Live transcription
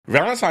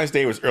Valentine's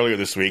Day was earlier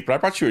this week, but I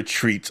brought you a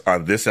treat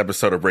on this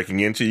episode of Breaking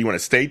Into. You want to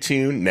stay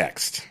tuned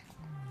next.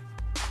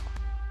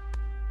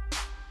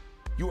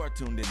 You are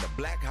tuned in to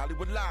Black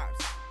Hollywood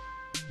Lives.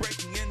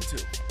 Breaking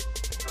Into.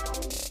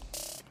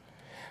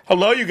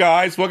 Hello, you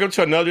guys. Welcome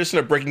to another edition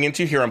of Breaking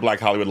Into here on Black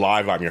Hollywood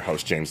Live. I'm your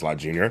host, James Lott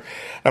Jr.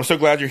 I'm so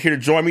glad you're here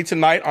to join me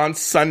tonight on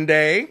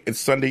Sunday. It's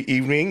Sunday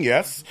evening,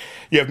 yes.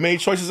 You have made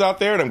choices out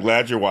there, and I'm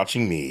glad you're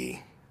watching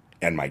me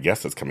and my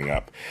guest that's coming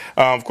up.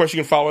 Of course, you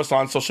can follow us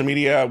on social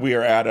media.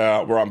 We're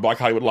on Black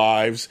Hollywood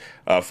Live's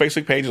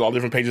Facebook pages, all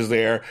different pages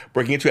there.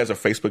 Breaking Into has a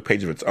Facebook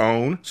page of its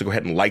own, so go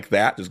ahead and like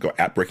that. Just go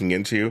at Breaking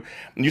Into.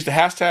 And use the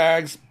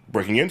hashtags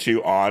Breaking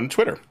Into on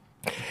Twitter.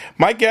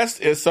 My guest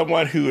is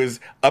someone who is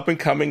up and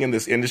coming in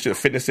this industry, the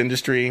fitness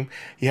industry.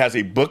 He has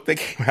a book that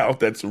came out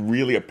that's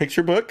really a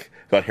picture book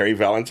about Harry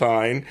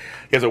Valentine.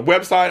 He has a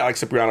website,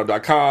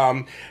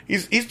 alexcipriano.com.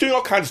 He's doing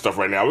all kinds of stuff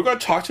right now. We're going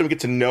to talk to him,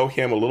 get to know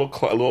him a little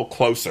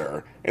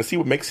closer, and see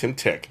what makes him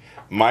tick.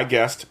 My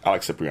guest,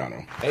 Alex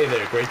Cipriano. Hey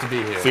there, great to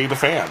be here. See the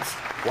fans.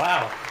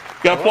 Wow.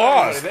 Got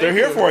applause. They're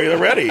here for you. They're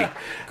ready.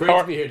 Great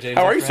to be here, James.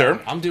 How are you,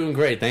 sir? I'm doing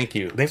great, thank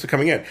you. Thanks for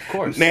coming in. Of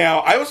course. Now,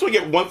 I also want to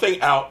get one thing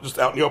just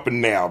out in the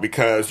open now,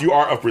 because you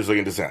are of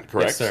Brazilian descent,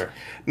 correct? Yes, sir.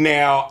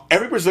 Now,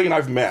 every Brazilian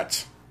I've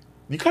met,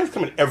 you guys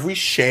come in every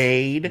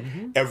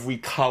shade, every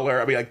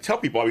color. I mean, tell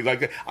people. I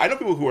mean, I know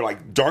people who are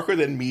darker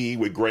than me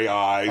with gray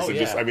eyes. Oh, and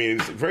yeah.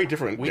 it's very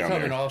different. We down come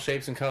there. in all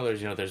shapes and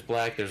colors. You know, there's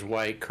black, there's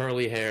white,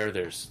 curly hair,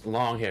 there's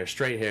long hair,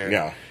 straight hair.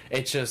 Yeah.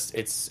 It's just,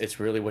 it's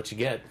really what you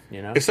get,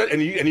 you know?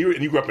 And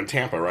you grew up in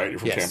Tampa, right? You're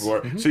from Yes. Tampa,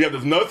 Florida. So you have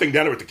this another thing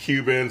down there with the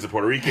Cubans, the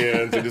Puerto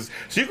Ricans, and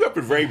so you grew up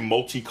in very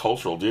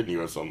multicultural, didn't you?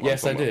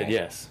 Yes, I did.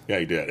 Yes. Yeah,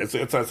 you did. I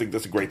think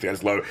that's a great thing. I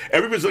just love it.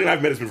 Every Brazilian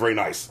I've met has been very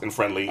nice and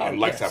friendly and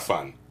likes to have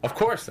fun. Of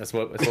course, that's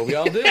what we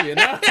all do, you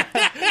know.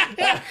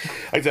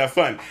 Like to have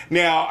fun.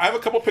 Now, I have a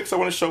couple pics I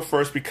want to show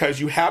first because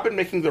you have been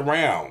making the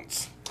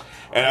rounds.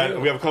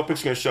 And we have a couple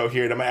pictures we're going to show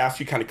here, and I'm going to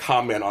ask you kind of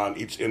comment on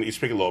each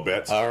pic a little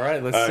bit. All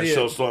right, let's see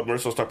so it. So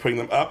Marissa will start putting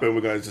them up, and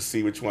we're going to just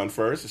see which one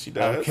first, as she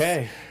does.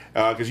 Okay.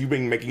 Because you've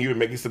been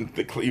making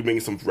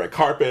some red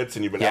carpets,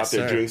 and you've been out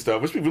there doing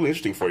stuff, which would be really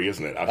interesting for you,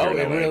 isn't it? Oh,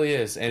 it really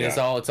is, and it's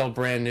all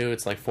brand new.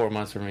 It's like 4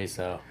 months for me,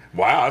 so.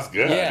 Wow, that's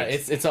good. Yeah,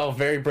 it's all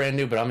very brand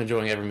new, but I'm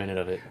enjoying every minute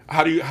of it.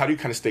 How do you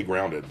kind of stay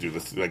grounded? Do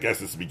this? I guess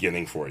it's the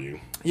beginning for you.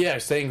 Yeah,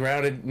 staying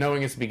grounded,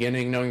 knowing it's the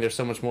beginning, knowing there's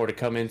so much more to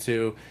come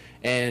into,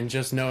 and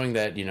just knowing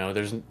that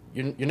you're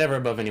never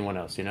above anyone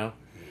else. You know,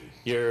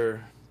 you're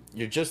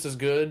just as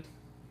good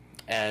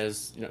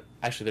as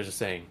Actually, there's a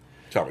saying.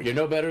 Tell me. You're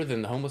no better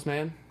than the homeless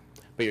man,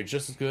 but you're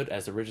just as good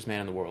as the richest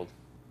man in the world.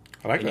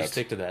 I like that. You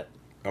stick to that.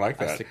 I like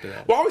that. I stick to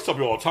that. Well, I always tell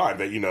people all the time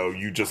that you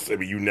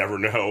never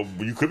know.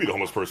 You could be the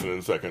homeless person in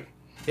a second.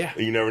 Yeah.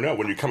 And you never know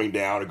when you're coming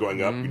down or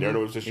going up. You never know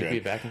what's just You'd be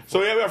back and forth. So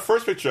we have our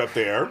first picture up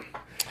there.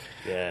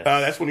 Yes.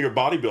 That's one of your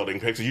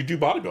bodybuilding pictures. You do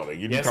bodybuilding.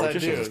 You do Yes,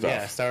 competitions I do. and stuff.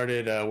 Yeah, I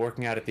started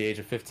working out at the age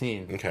of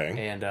 15.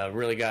 Okay. And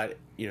really got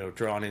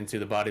drawn into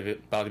the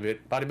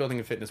bodybuilding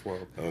and fitness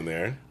world. Oh,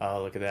 there.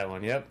 Oh, look at that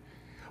one. Yep.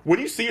 When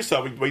you see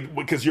yourself,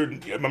 because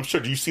I'm sure,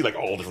 do you see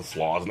all different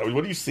flaws?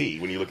 What do you see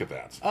when you look at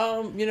that?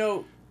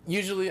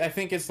 Usually, I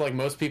think it's like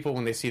most people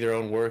when they see their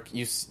own work,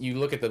 you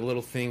look at the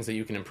little things that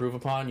you can improve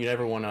upon. You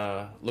never want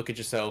to look at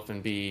yourself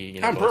and be,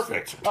 I'm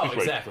perfect. Oh,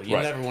 exactly. You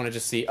never want to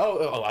just see,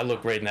 I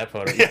look great in that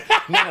photo.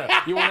 No.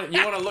 You want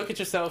to look at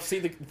yourself, see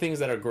the things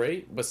that are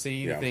great, but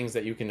see the things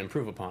that you can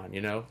improve upon.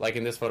 Like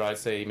in this photo, I'd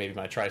say maybe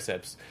my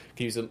triceps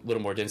can use a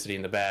little more density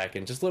in the back,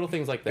 and just little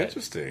things like that.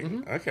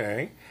 Interesting.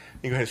 Okay.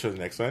 You go ahead and show the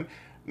next one.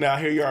 Now,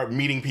 here you are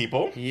meeting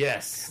people.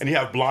 Yes. And you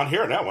have blonde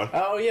hair in that one.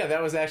 Oh, yeah.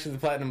 That was actually the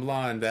platinum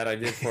blonde that I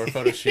did for a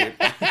photo shoot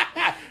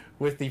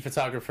with the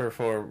photographer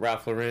for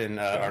Ralph Lauren,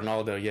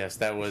 Arnaldo. Yes,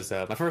 that was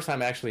my first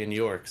time actually in New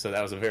York, so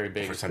that was a very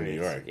big First time in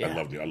New York. Yeah. I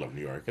love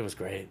New York. It was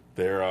great.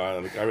 They're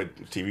on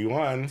TV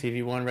One.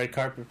 TV One red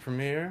carpet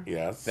premiere.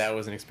 Yes. That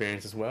was an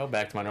experience as well.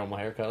 Back to my normal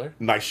hair color.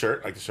 Nice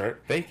shirt. Like the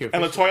shirt. Thank you.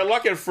 And LaToya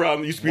Luckett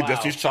from used to be Wow.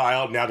 Destiny's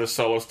Child, now does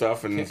solo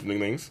stuff and new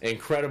things.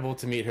 Incredible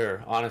to meet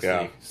her, honestly.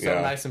 Yeah,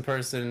 So nice in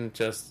person,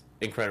 just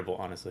incredible,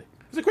 honestly.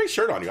 It's a great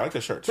shirt on you. I like the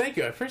shirt. Thank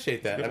you. I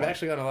appreciate that. Good I've one.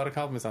 actually gotten a lot of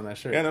compliments on that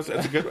shirt. Yeah, that's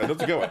a good one.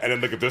 And then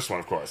look at this one,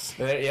 of course.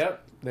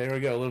 Yep. There we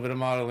go. A little bit of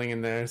modeling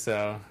in there,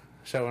 so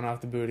showing off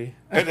the booty.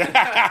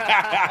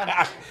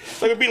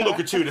 So we're being a little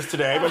gratuitous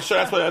today, but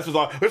sure,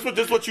 this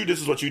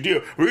is what you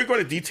do. We're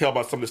going to detail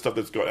about some of the stuff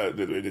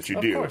that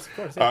you do. Of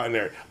course, yeah. In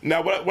there.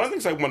 Now, one of the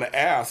things I want to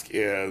ask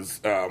is,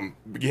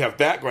 you have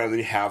that going, and then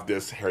you have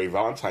this Harry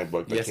Valentine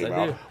book that came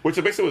out, which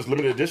basically was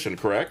limited edition,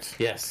 correct?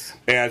 Yes.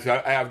 And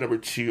I have number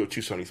 2 of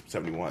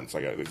 271. So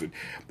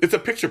it's a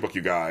picture book,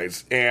 you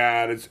guys,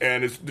 and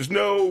there's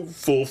no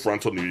full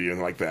frontal nudity or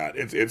anything like that.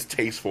 It's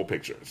tasteful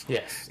pictures.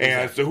 Yes.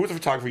 And exactly. so, who's the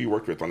photographer you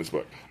worked with on this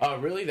book?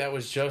 Really, that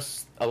was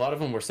just a lot of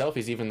them were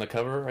selfies. Even the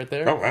cover right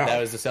there. Oh wow! That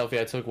was the selfie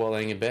I took while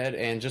laying in bed,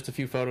 and just a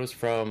few photos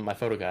from my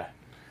photo guy.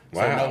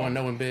 Wow. So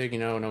no one big,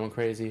 no one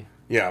crazy.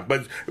 Yeah,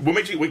 but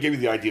what gave you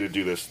the idea to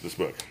do this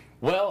book?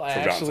 Well, I for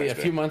actually, a Valentine's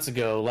Day? few months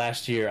ago,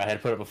 last year, I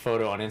had put up a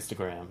photo on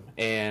Instagram,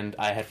 and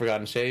I had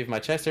forgotten to shave my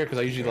chest hair because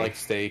I usually like to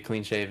stay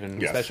clean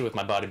shaven, Yes. especially with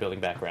my bodybuilding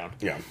background.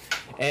 Yeah.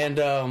 And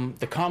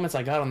the comments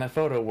I got on that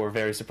photo were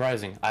very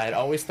surprising. I had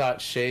always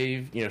thought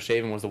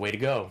shaving was the way to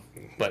go,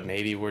 but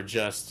maybe we're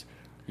just,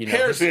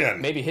 Hair's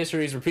in. Maybe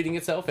history is repeating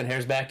itself and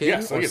hair's back in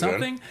Yes, I or get that.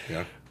 something.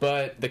 Yeah.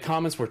 But the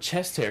comments were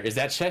chest hair. Is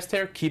that chest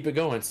hair? Keep it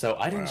going. So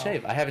I didn't Wow.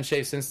 shave. I haven't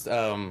shaved since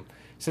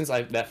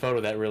that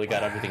photo that really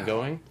got everything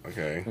going.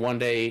 Okay. One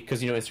day,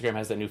 because Instagram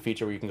has that new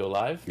feature where you can go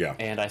live. Yeah.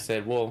 And I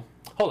said, well,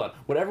 hold on.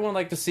 Would everyone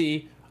like to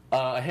see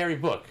a hairy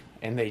book?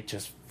 And they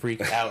just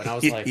freaked out. And I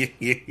was like,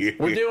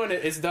 we're doing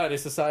it. It's done.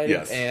 It's decided.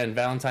 Yes. And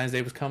Valentine's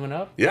Day was coming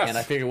up. Yes. And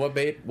I figured,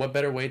 what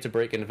better way to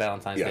break into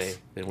Valentine's Day Yes,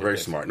 than with very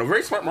this? smart. No,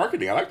 very smart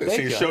marketing. I like that. Thank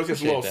See, it you. I shows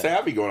there's a little appreciate that.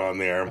 savvy going on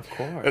there. Of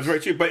course. That's very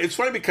true. But it's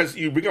funny because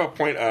you bring up a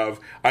point of,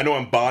 I know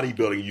in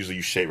bodybuilding, usually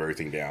you shave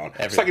everything down.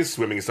 It's like in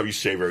swimming and stuff, you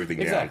shave everything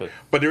Exactly. down.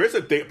 But there is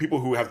a thing, people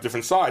who have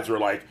different sides who are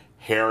like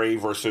hairy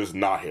versus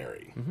not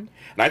hairy. And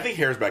I think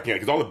hair's back in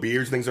because all the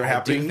beards things are I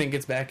happening. do think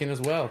it's back in as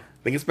well.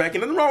 think it's back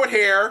in. Nothing wrong with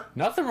hair.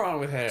 Nothing wrong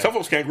with hair. Some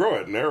folks can't grow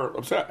it and they're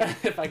upset.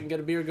 If I can get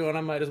a beard going,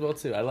 I might as well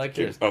too. I like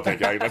yours. Oh,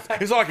 thank you.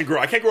 It's all I can grow.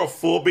 I can't grow a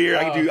full beard.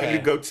 I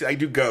okay.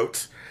 do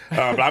goats.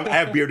 But I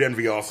have beard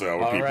envy also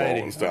with people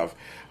Alrighty. and stuff.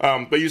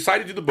 But you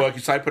decided to do the book. You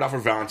decided to put out for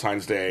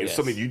Valentine's Day. It's Yes.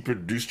 something you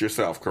produced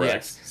yourself, correct?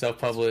 Yes,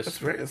 self-published, That's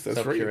great. That's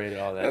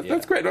self-curated, all that.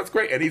 That's great. That's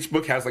great. And each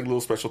book has like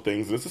little special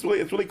things. It's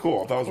really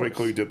cool. I thought it was really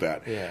cool you did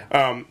that.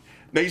 Yeah.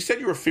 Now you said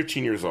you were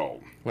 15 years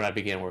old. When I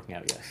began working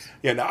out, yes.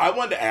 Yeah. Now I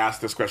wanted to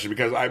ask this question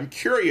because I'm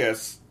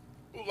curious.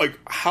 Like,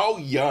 how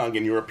young,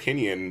 in your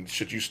opinion,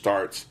 should you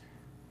start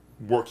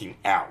working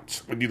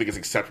out? When do you think it's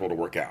acceptable to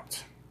work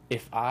out?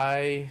 If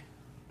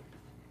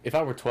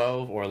I were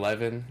 12 or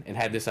 11 and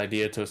had this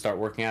idea to start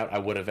working out, I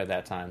would have at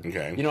that time.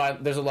 Okay.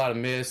 There's a lot of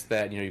myths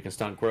that, you can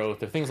stunt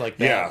growth or things like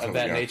that Yeah, of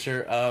that yeah.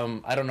 nature.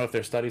 I don't know if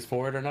there's studies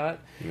for it or not.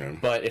 Yeah.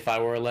 But if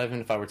I were 11,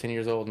 if I were 10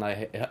 years old and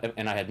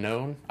I had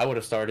known, I would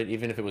have started,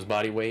 even if it was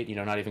body weight,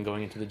 not even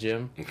going into the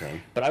gym.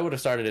 Okay. But I would have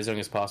started as young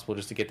as possible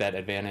just to get that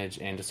advantage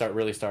and to start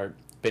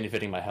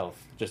benefiting my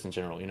health just in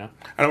general, I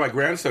know my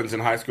grandson's in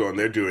high school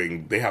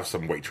and they have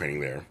some weight training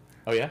there.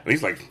 Oh, yeah?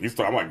 And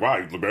I'm like, wow,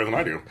 you look better than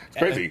I do. It's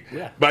crazy.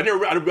 Yeah. But I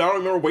don't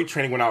remember weight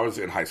training when I was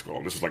in high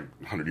school. This was like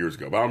 100 years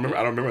ago. But I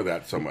don't remember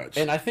that so much.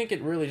 And I think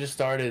it really just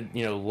started,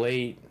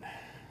 late,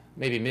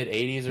 maybe mid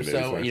 80s or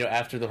so, Mid-80s, right.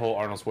 after the whole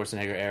Arnold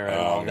Schwarzenegger era and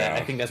all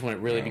that. I think that's when it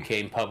really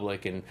became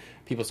public and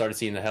people started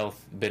seeing the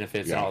health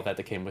benefits and all of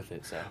that came with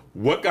it. So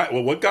What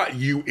got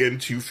you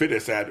into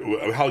fitness?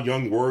 How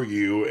young were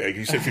you?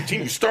 You said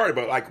 15 you started,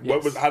 but like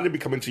how did it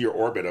become into your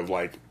orbit of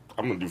like,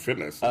 I'm going to do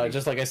fitness?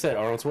 just like I said,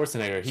 Arnold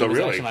Schwarzenegger. He was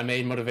actually my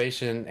main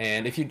motivation.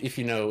 And if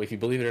you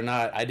believe it or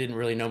not, I didn't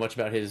really know much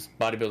about his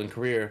bodybuilding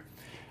career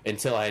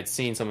until I had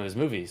seen some of his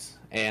movies.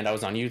 And I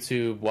was on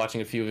YouTube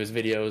watching a few of his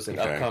videos, and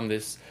up come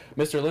this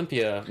Mr.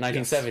 Olympia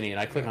 1970, and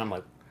I click on, I'm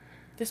like,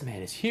 this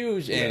man is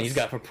huge, and he's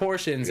got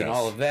proportions and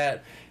all of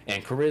that,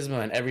 and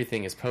charisma, and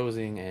everything is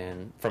posing,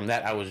 and from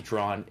that I was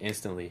drawn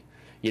instantly.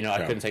 I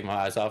couldn't take my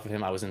eyes off of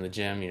him. I was in the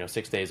gym,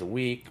 6 days a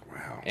week,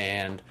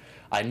 and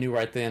I knew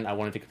right then I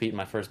wanted to compete in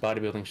my first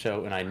bodybuilding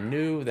show, and I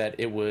knew that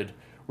it would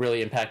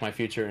really impact my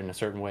future in a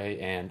certain way,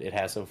 and it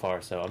has so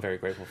far, so I'm very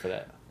grateful for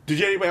that. Did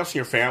you have anybody else in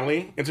your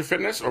family into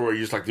fitness, or were you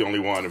just like the only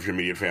one of your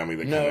immediate family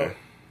that No. kind of...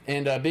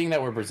 And being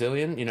that we're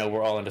Brazilian,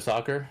 we're all into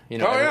soccer.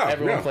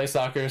 Everyone plays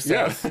soccer. So.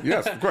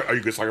 Yes. Great. Are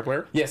you a good soccer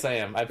player? Yes, I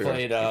am. I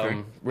played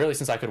really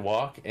since I could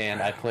walk,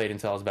 and I played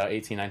until I was about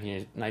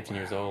 18, 19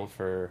 years old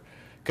for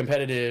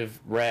competitive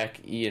rec,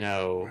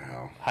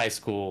 high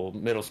school,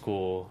 middle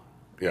school.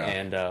 Yeah.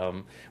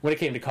 And when it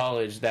came to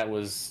college, that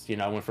was,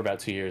 I went for about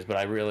 2 years, but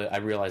I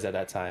realized at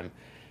that time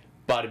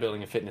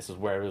bodybuilding and fitness was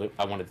where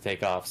I wanted to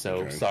take off,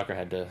 so soccer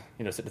had to,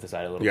 sit to the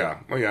side a little bit.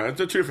 Well, yeah,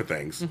 they're two different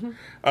things.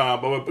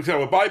 But with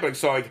bodybuilding,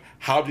 so like,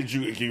 how did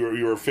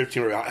you were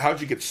 15, how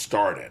did you get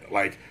started?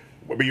 Like,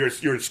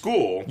 you're in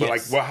school, but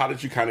Yes. like, how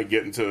did you kind of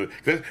get into?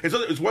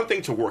 It's one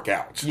thing to work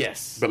out,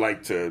 Yes. but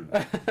like to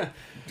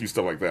do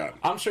stuff like that.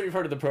 I'm sure you've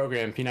heard of the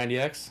program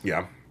P90X.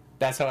 Yeah.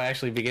 That's how I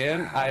actually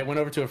began. I went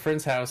over to a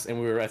friend's house,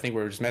 and we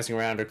were just messing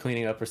around or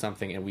cleaning up or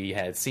something, and we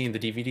had seen the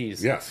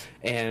DVDs. Yes.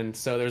 And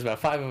so there was about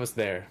 5 of us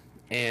there.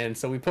 And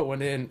so we put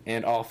one in,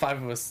 and all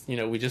 5 of us,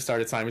 we just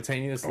started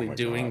simultaneously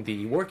doing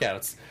the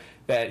workouts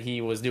that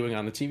he was doing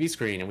on the TV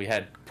screen. And we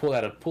had pulled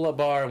out a pull-up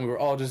bar, and we were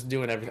all just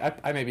doing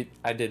everything.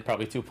 I did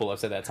probably 2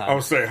 pull-ups at that time. I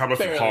would say, how much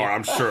Barely. it's hard,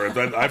 I'm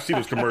sure. I've seen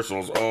those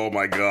commercials. Oh,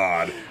 my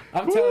God.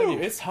 I'm telling you,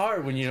 it's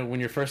hard when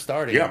you're first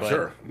starting. Yeah, but,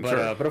 sure.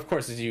 But of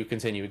course, as you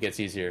continue, it gets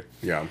easier.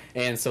 Yeah.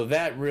 And so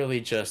that really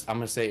I'm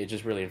going to say it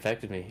just really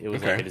infected me. It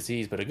was like a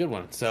disease, but a good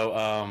one.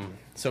 So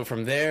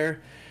from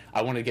there,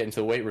 I wanted to get into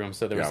the weight room.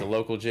 So there was a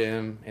local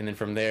gym. And then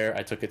from there,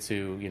 I took it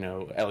to,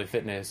 LA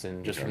Fitness.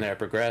 And just from there, I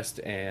progressed.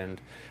 And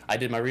I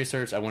did my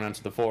research. I went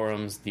onto the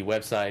forums, the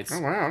websites.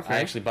 Oh, wow. Okay. I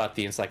actually bought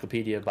the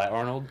Encyclopedia by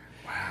Arnold.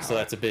 Wow. So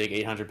that's a big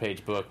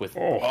 800-page book with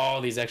all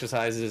these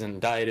exercises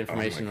and diet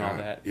information and all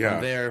that. Yeah.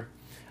 From there,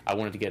 I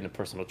wanted to get into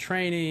personal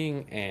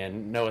training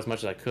and know as much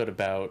as I could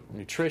about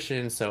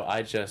nutrition. So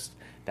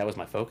that was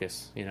my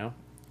focus, you know.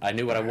 I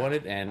knew what I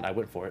wanted and I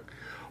went for it.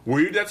 Were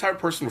you that type of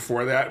person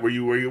before that? When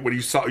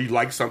you saw you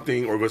liked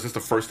something, or was this the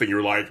first thing you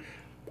were like,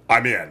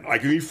 I'm in?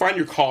 Like, you find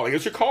your calling.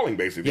 It's your calling,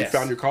 basically. Yes. You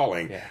found your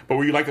calling. Yeah. But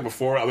were you like that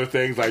before? Other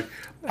things, like,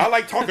 I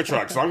like Tonka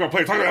trucks, so I'm going to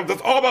play Tonka trucks.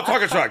 It's all about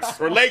Tonka trucks.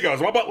 Or Legos.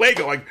 What about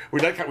Lego? Like, were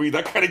you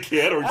that kind of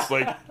kid? Or just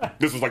like,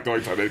 this was like the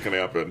only time it can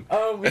happen?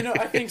 You know,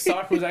 I think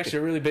soccer was actually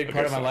a really big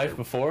part of my life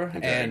before. Okay.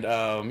 And,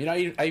 you know,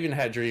 I even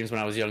had dreams when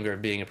I was younger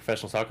of being a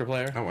professional soccer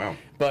player. Oh, wow.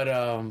 But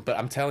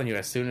I'm telling you,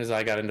 as soon as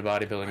I got into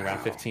bodybuilding around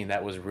 15,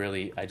 that was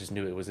really, I just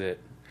knew it was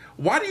it.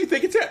 Why do you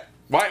think it's it?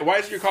 Why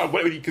is it your calling?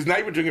 Because now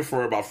you've been doing it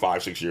for about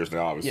 5-6 years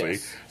now, obviously.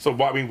 Yes. So,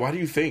 why do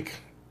you think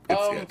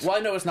it's it? Well,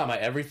 I know it's not my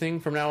everything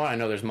from now on. I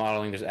know there's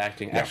modeling, there's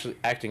acting. Yeah. Actually,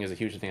 acting is a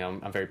huge thing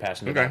I'm very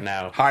passionate about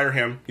now. Hire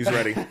him. He's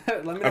ready.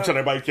 Let me know. I'm telling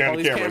everybody All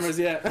the these cameras.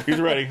 yeah. He's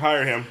ready.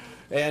 Hire him.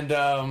 And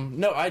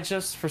no, I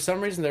just, for some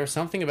reason, there was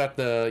something about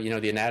the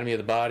anatomy of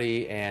the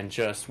body and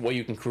just what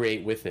you can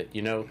create with it.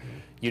 You know,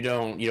 you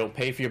don't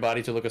pay for your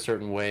body to look a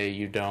certain way.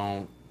 You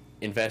don't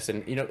invest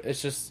in,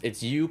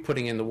 it's you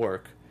putting in the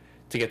work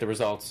to get the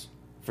results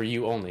for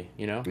you only,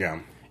 you know? Yeah.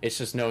 It's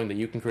just knowing that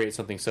you can create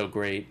something so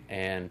great,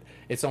 and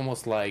it's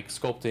almost like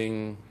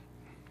sculpting,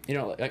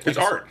 It's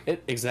art.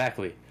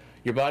 Exactly.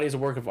 Your body is a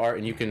work of art,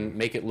 and you can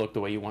make it look the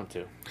way you want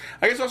to.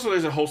 I guess also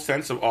there's a whole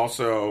sense of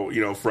also,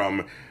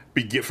 from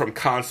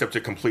concept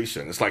to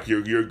completion. It's like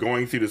you're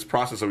going through this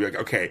process of like,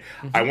 okay,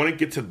 I want to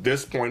get to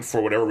this point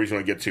for whatever reason I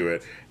want to get to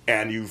it,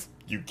 and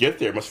you get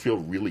there, it must feel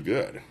really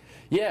good.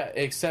 Yeah,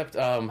 except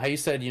how you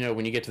said,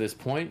 when you get to this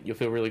point, you'll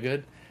feel really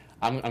good.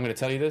 I'm going to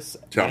tell you this.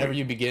 Tell Whenever me.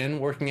 you begin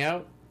working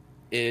out,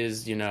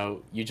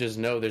 you just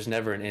know there's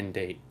never an end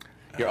date.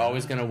 You're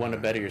always going to want to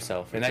better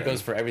yourself, and that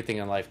goes for everything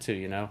in life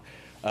too.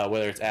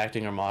 Whether it's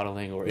acting or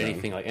modeling or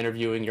anything like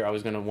interviewing, you're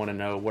always going to want to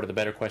know what are the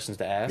better questions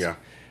to ask. Yeah.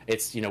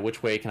 It's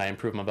which way can I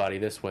improve my body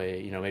this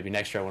way? Maybe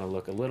next year I want to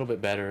look a little bit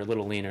better, a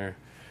little leaner.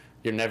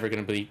 You're never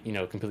going to be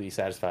completely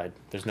satisfied.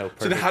 There's no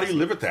perfect. So then how do you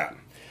live with that?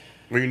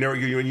 When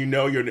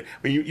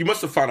you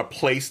must have found a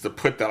place to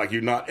put that. Like,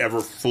 you're not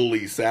ever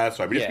fully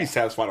satisfied, but you have to be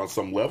satisfied on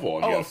some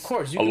level. I guess, of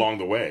course, along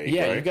the way.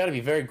 Yeah, right? you got to be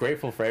very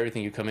grateful for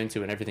everything you come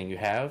into and everything you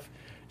have.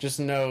 Just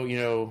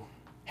know,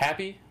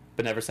 happy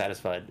but never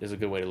satisfied is a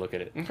good way to look at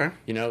it. Okay.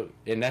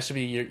 And that should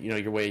be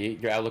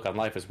your outlook on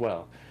life as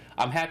well.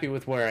 I'm happy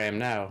with where I am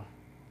now,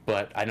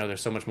 but I know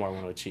there's so much more I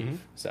want to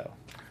achieve. So,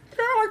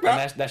 Yeah, I like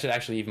that. and that should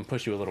actually even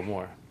push you a little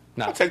more,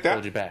 not I'll take that.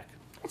 hold you back.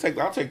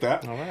 I'll take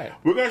that. All right.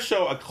 We're going to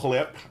show a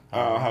clip,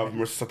 how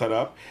we're set that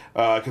up,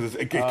 because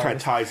it kind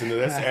of ties into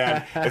this,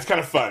 and it's kind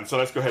of fun. So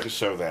let's go ahead and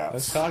show that.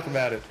 Let's talk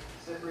about it.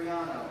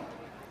 Cipriano.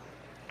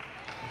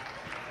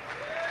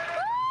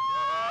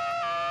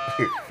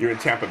 You're in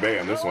Tampa Bay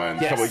on this one,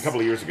 Yes. a couple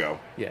of years ago.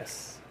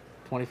 Yes,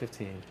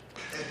 2015.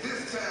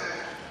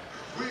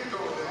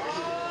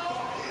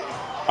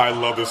 I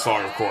love this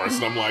song, of course,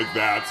 and I'm like,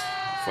 that's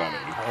funny.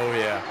 Oh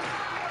yeah.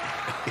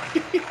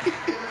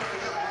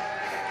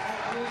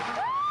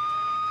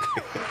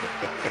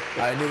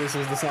 I knew this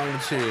was the song to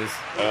choose.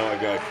 Oh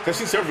my god! I've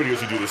seen several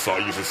videos you do this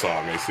song, use this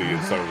song. I see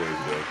it several videos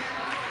you do.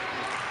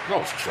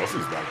 Oh,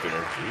 Chelsea's back there.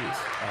 Jeez.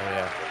 Oh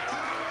yeah.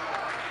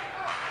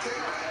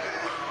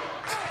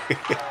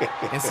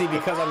 And see,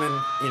 because I'm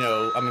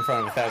in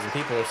front of 1,000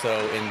 people or so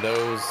in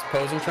those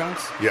posing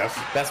trunks. Yes.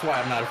 That's why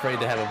I'm not afraid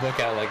to have a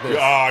book out like this.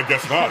 I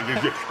guess not.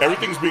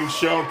 Everything's being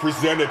shown,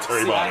 presented to See, I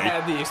everybody.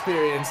 had the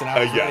experience and I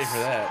was ready Yes. for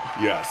that.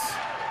 Yes.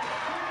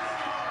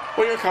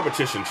 Well, you're in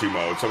competition too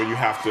mode, so you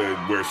have to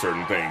wear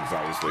certain things,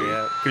 obviously.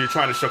 Yeah. Because you're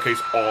trying to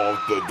showcase all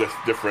the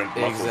different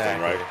muscles,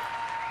 Exactly. right?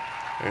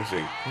 I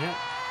see. Yeah.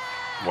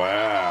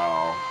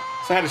 Wow.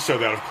 So I had to show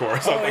that, of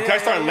course. Oh, I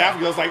started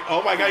laughing. I was like,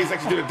 oh my god, he's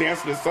actually doing a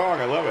dance to this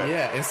song. I love it.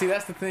 Yeah, and see,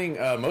 that's the thing.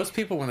 Most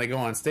people, when they go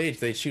on stage,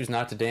 they choose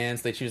not to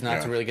dance. They choose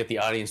not to really get the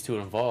audience too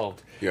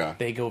involved. Yeah.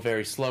 They go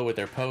very slow with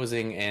their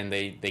posing, and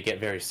they get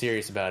very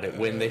serious about it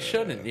when they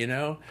shouldn't,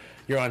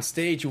 You're on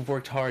stage, you've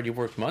worked hard, you've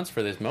worked months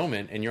for this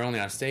moment, and you're only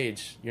on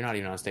stage. You're not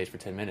even on stage for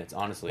 10 minutes,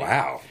 honestly.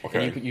 Wow.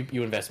 Okay. And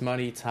you invest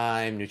money,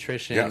 time,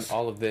 nutrition, Yes.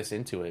 all of this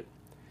into it.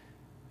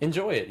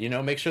 Enjoy it,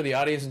 make sure the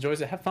audience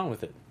enjoys it. Have fun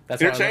with it.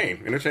 That's how I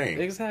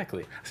Entertain.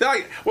 Exactly. See,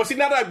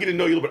 now that I'm getting to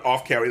know you a little bit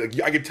off camera, like,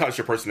 I can tell it's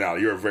your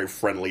personality. You're a very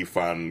friendly,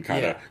 fun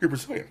kind of. Yeah. You're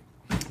Brazilian.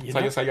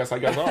 That's how you guys are.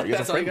 You guys are That's all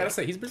you friendly. gotta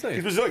say. He's Brazilian.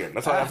 He's Brazilian.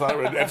 That's how I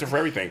would answer for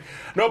everything.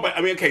 No, but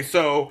I mean, okay.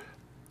 So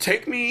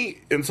take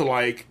me into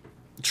like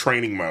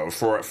training mode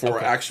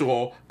for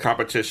actual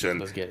competition.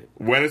 Let's get it.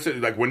 When is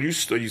it like when you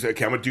say,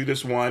 okay, I'm gonna do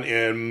this one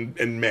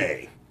in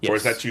May, or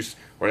is Yes.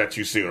 that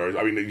too soon? Or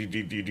I mean, do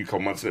you do a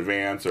couple months in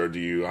advance, or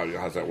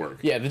how's that work?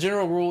 Yeah, the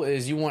general rule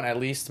is you want at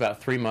least about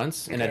 3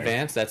 months in Okay.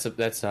 advance. That's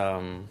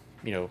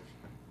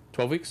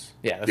 12 weeks.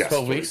 Yeah, that's Yes,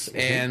 12 12 weeks,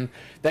 weeks. Mhm. and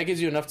that gives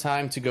you enough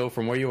time to go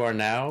from where you are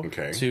now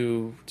Okay.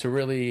 to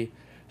really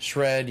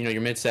shred.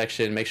 Your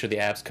midsection. Make sure the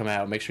abs come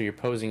out. Make sure your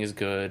posing is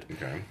good.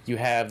 Okay. You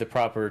have the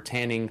proper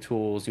tanning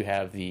tools. You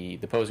have the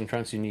posing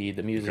trunks you need,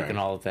 the music, Okay. and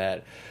all of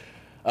that.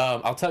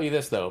 I'll tell you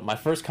this, though. My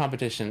first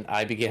competition,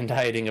 I began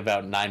dieting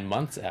about 9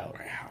 months out.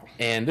 Wow.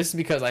 And this is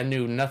because I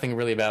knew nothing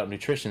really about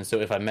nutrition. So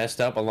if I messed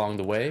up along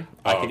the way,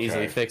 I could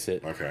easily fix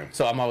it. Okay.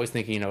 So I'm always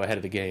thinking, ahead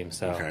of the game.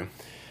 So. Okay.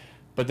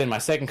 But then my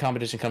second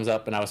competition comes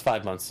up, and I was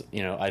 5 months.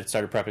 I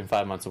started prepping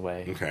 5 months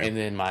away. Okay. And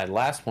then my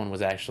last one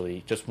was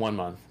actually just 1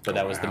 month, but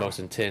that was the most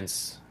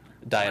intense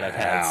diet I've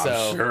had. Wow,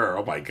 So sure.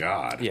 Oh my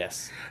God.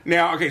 yes.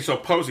 Now, okay, so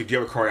posing, do you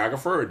have a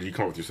choreographer, or did you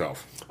come up with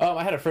yourself?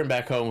 I had a friend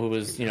back home who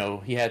was,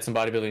 he had some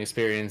bodybuilding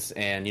experience,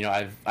 and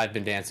I've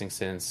been dancing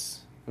since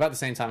about the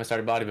same time I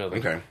started bodybuilding.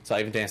 Okay. So I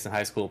even danced in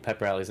high school,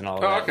 pep rallies, and all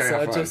of Oh, that. okay.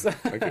 So Fun. just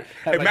Okay.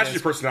 It matches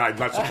your personality.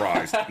 Not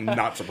surprised.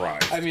 Not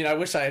surprised. I mean, I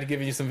wish I had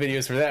given you some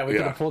videos for that. We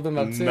could have pulled them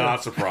up too.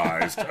 Not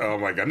surprised. Oh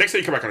my God. Next time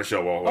you come back on the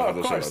show, we'll have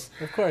those shows.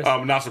 Of course.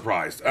 Not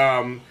surprised.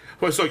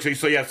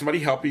 So yeah, somebody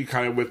help you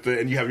kind of with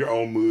and you have your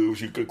own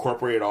moves. You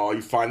incorporate it all.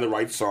 You find the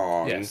right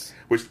song, Yes.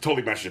 which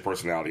totally matches your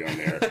personality on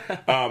there.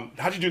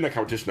 How'd you do in that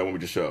competition? That one we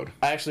just showed.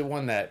 I actually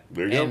won that.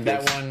 There you go, and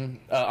that kids. one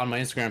on my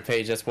Instagram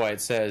page, that's why it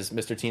says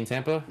Mr. Teen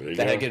Tampa. There you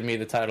That go. had given me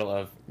the title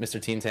of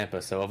Mr. Teen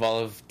Tampa. So of all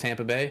of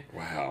Tampa Bay,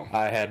 Wow.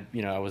 I had,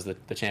 I was the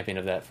champion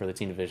of that for the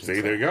teen division. See,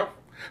 so. there you go.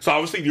 So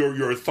obviously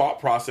your thought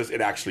process,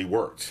 it actually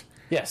worked.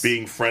 Yes.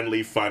 Being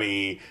friendly,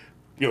 funny,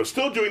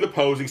 still doing the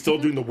posing, still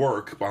doing the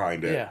work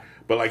behind it. Yeah.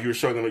 But like you were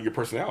showing them your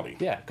personality.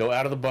 Yeah, go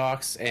out of the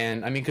box,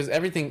 and I mean, because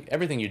everything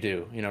you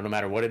do, no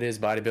matter what it is,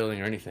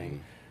 bodybuilding or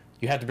anything,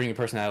 you have to bring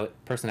your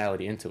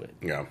personality into it.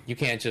 Yeah. You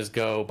can't just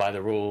go by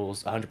the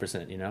rules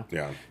 100%,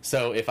 Yeah.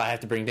 So if I have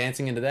to bring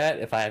dancing into that,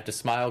 if I have to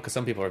smile, because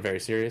some people are very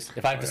serious,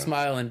 if I have to yeah.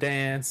 smile and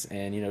dance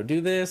and,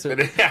 do this, or,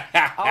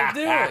 I'll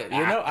do it,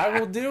 I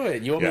will do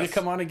it. You want me Yes. to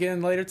come on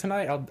again later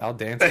tonight? I'll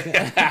dance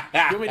again.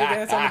 You want me to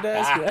dance on the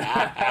desk?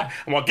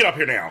 I'm like, get up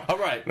here now. All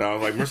right. No,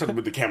 like we're supposed to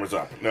put the cameras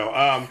up.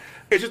 No,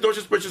 it's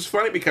just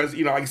funny because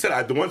like I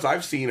said, the ones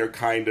I've seen are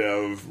kind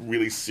of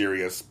really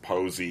serious,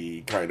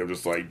 posy, kind of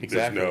just like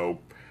Exactly. there's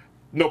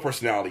no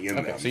personality in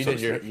them. So you to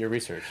did speak. your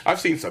research. I've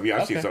seen some. Yeah,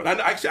 I've seen Okay. some. And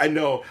actually, I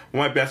know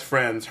one of my best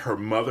friends. Her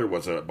mother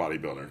was a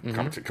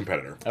bodybuilder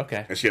competitor.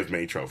 Okay. and she has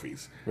many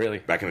trophies. Really?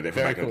 Back in the day.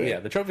 Very Back in cool. the day. Yeah,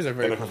 the trophies are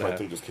very And cool then to her have.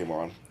 thing just came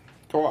on.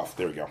 Go off.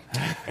 There we go. I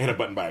hit a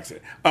button by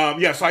accident.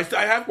 Yeah, so I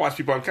have watched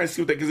people. I'm kind of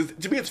see what they because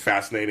to me it's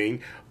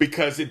fascinating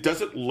because it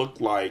doesn't look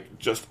like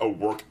just a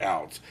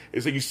workout.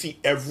 It's like you see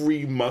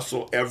every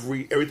muscle,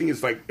 everything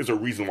is a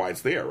reason why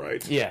it's there,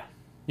 right? Yeah.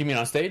 You mean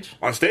on stage?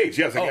 On stage,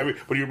 yes. Like Oh.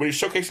 when you're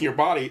showcasing your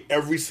body,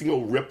 every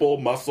single ripple,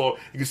 muscle,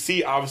 you can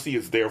see obviously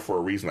it's there for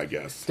a reason, I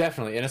guess.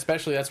 Definitely, and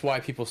especially that's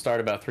why people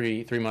start about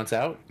three months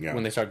out Yeah.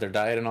 when they start their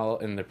diet and all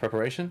in their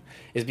preparation,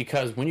 is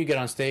because when you get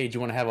on stage, you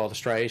want to have all the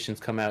striations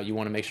come out. You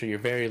want to make sure you're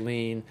very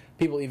lean.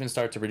 People even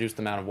start to reduce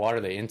the amount of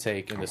water they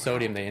intake and the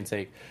sodium they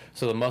intake,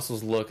 so the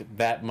muscles look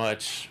that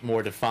much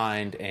more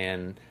defined.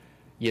 And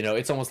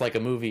it's almost like a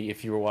movie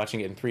if you were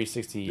watching it in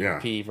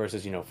 360p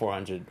versus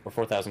 400 or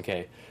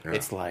 4000K. Yeah.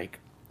 It's like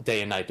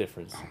day and night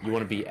difference. You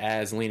want to be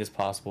as lean as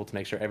possible to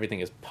make sure everything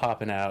is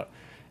popping out.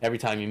 Every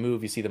time you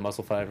move, you see the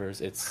muscle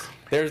fibers. It's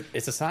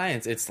a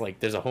science. It's like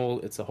it's a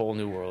whole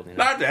new world.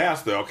 Not to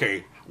ask though.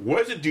 Okay, what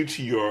does it do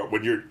to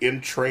when you're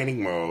in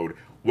training mode?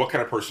 What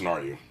kind of person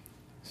are you?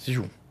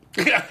 You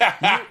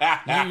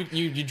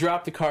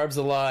drop the carbs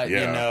a lot.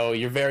 Yeah.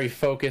 You're very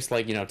focused,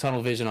 like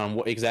tunnel vision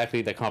on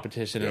exactly the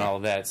competition and all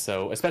of that.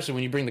 So especially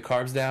when you bring the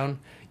carbs down,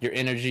 your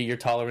energy, your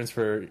tolerance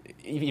for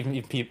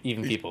even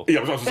people.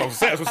 Yeah,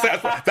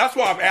 that's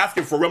why I'm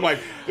asking for. I'm like,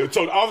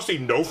 so obviously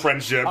no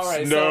friendships, All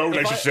right, no so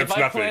relationships, if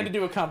I nothing. plan to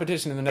do a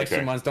competition in the next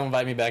Okay. few months, don't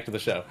invite me back to the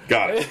show.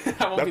 Got it.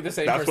 I won't be the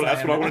same that's person.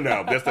 That's what I want to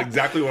know. That's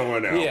exactly what I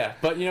want to know. Yeah,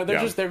 but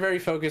they're very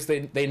focused.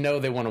 They know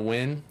they want to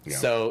win. Yeah.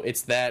 So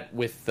it's that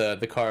with the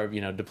carb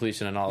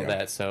depletion and all of Yeah.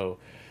 that. So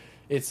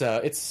it's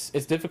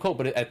difficult,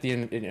 but at the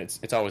end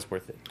it's always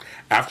worth it.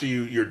 After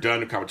you're done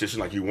the competition,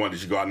 like you won,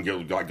 did you go out and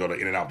go to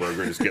In-N-Out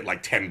Burger and just get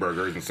like 10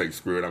 burgers and say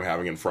screw it, I'm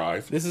having in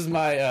fries? This is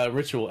my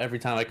ritual every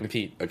time I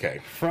compete.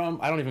 Okay.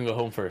 I don't even go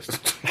home first.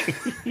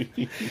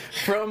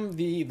 From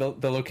the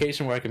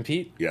location where I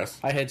compete, Yes.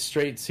 I head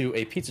straight to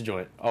a pizza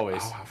joint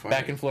always. Oh, how funny.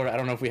 Back in Florida, I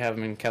don't know if we have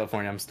them in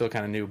California. I'm still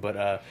kind of new,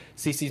 but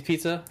CC's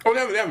Pizza. Oh, they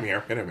have them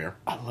here. They have them here.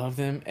 I love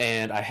them,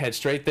 and I head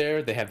straight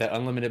there. They have that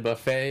unlimited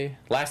buffet.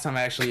 Last time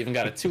I actually even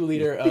got a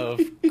 2-liter of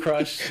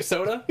Crush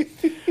soda.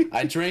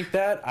 I drank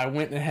that. I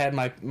went and had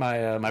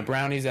my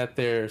brownies at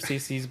their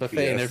CC's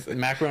buffet and Yes. their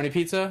macaroni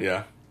pizza.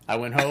 Yeah. I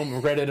went home,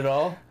 regretted it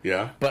all.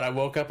 Yeah. But I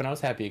woke up and I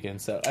was happy again.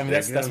 So I mean, Yeah,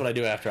 that's what I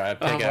do after I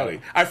pig out.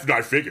 Funny.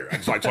 I figure.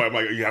 So I told him,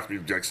 like, you have to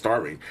be like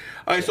starving.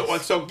 All right,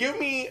 so give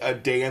me a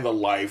day in the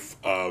life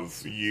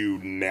of you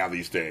now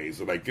these days.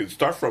 Like,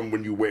 start from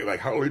when you wake. Like,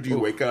 how early do you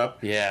wake up?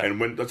 Yeah. And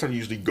when that's when you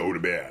usually go to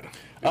bed.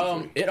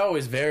 It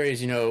always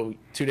varies. 2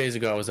 days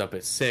ago I was up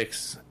at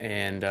 6,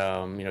 and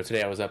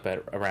today I was up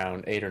at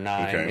around 8 or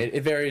 9. Okay.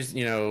 It varies.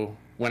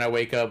 When I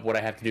wake up, what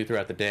I have to do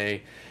throughout the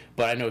day.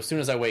 But I know as soon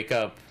as I wake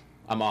up,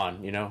 I'm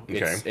on, you know?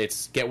 Okay.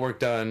 It's get work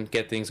done,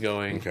 get things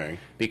going. Okay.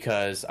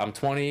 Because I'm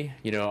 20,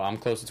 you know, I'm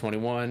close to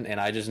 21, and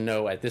I just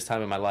know at this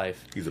time in my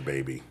life. He's a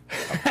baby.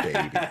 A baby.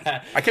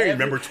 I can't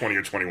remember 20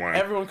 or 21.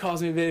 Everyone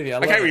calls me a baby. I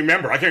can't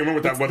remember. I can't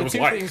remember what it was two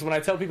like. things when I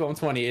tell people I'm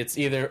 20, it's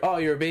either, oh,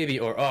 you're a baby,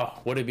 or, oh,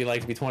 what it'd be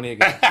like to be 20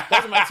 again.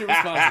 Those are my two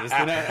responses.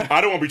 You know?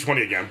 I don't want to be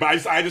 20 again,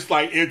 but I just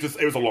like, it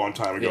was a long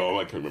time ago.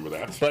 I can remember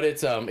that. But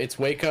it's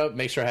wake up,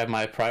 make sure I have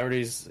my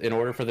priorities in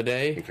order for the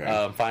day,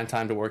 Okay. Find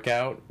time to work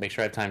out, make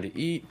sure I have time to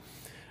eat,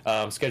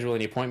 schedule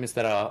any appointments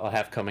that I'll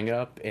have coming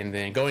up, and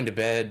then going to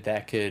bed.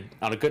 That could,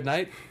 on a good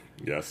night,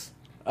 Yes.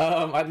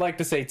 I'd like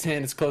to say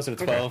 10. It's closer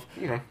to 12,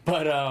 Okay.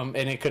 but and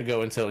it could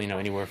go until, you know,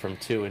 anywhere from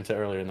 2 until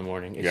earlier in the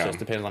morning. It just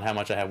depends on how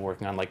much I have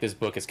working on. Like, this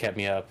book has kept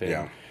me up,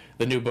 and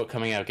the new book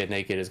coming out, Get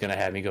Naked, is going to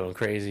have me going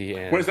crazy.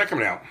 And When is that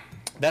coming out?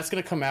 that's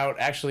going to come out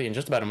actually in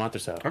just about a month or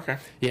so. Okay.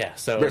 Yeah.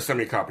 So Better send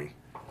me a copy.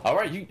 all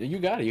right, you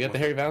got it. You got the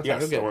Harry Valentine.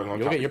 Yes, I want you'll a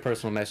copy. get your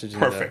personal message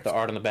and Perfect. the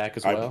art on the back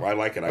as well. I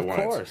like it. I want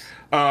it. Of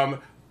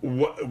course.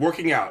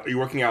 Working out. Are you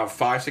working out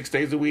 5-6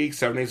 days a week,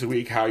 7 days a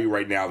week? How are you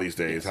right now these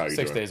days? How are you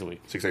 6 doing? days a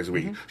week. 6 days a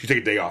week. So you take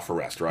a day off for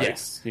rest, right?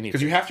 Yes, you need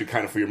because to. you have to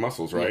kind of for your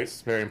muscles, right?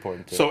 Yes, very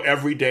important too. So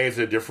every day is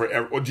a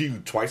different. Or do you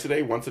twice a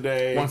day, once a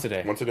day? Once a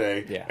day. Once a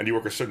day. Yeah. And do you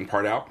work a certain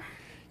part out?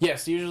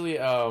 yes, usually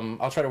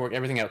I'll try to work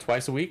everything out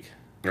twice a week.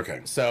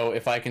 Okay. So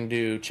if I can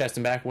do chest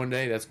and back one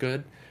day, that's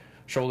good.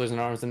 Shoulders and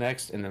arms the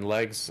next, and then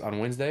legs on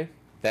Wednesday.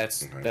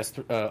 That's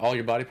all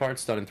your body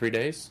parts done in 3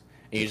 days.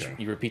 And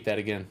you repeat that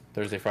again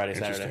Thursday, Friday,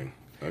 Saturday. Interesting.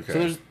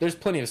 Okay. So there's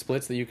plenty of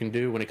splits that you can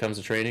do when it comes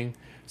to training.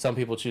 Some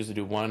people choose to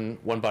do one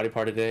body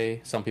part a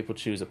day. Some people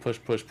choose a push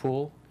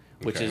pull,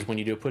 which is when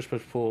you do a push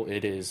pull,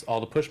 it is all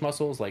the push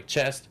muscles like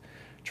chest,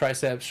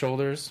 triceps,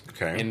 shoulders.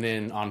 Okay. And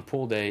then on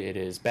pull day, it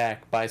is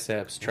back,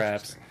 biceps,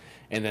 traps,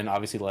 and then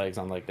obviously legs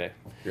on leg day.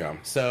 Yeah.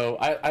 So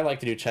I like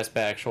to do chest,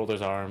 back,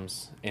 shoulders,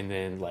 arms, and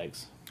then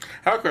legs.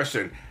 I have a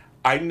question.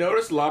 I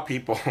noticed a lot of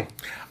people.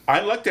 I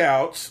lucked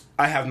out.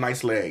 I have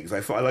nice legs. I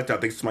lucked out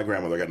thanks to my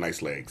grandmother. I got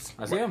nice legs.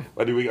 I see them.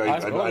 I do. I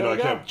there we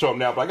can't show them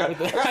now, but I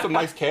got some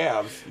nice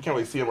calves. You can't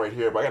really see them right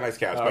here, but I got nice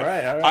calves. All But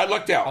right. I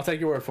lucked out. I'll take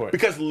your word for it.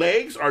 Because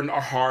legs are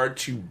hard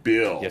to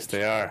build. Yes,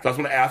 they are. So I was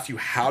going to ask you,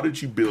 how did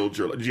you build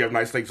your? Did you have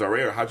nice legs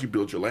already, or how did you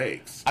build your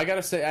legs? I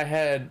gotta say, I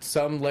had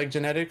some leg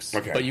genetics,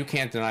 Okay. but you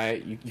can't deny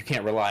it. You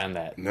can't rely on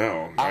that.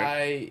 No.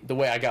 Right? The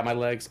way I got my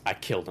legs, I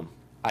killed them.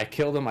 I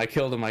killed them. I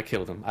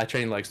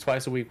trained legs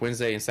twice a week,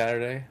 Wednesday and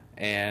Saturday.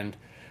 And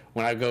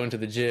when I go into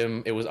the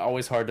gym, it was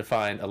always hard to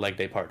find a leg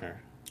day partner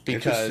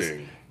because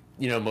Interesting.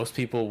 you know most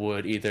people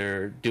would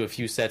either do a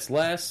few sets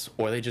less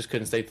or they just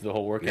couldn't stay through the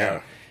whole workout.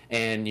 Yeah.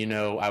 And you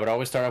know, I would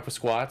always start off with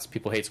squats.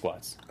 People hate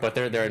squats, but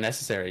they're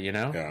necessary. You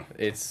know, Yeah.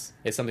 it's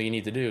something you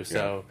need to do.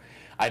 So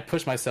I'd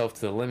push myself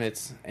to the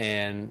limits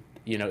and.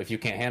 You know, if you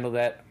can't handle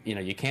that, you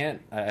know, you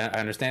can't. I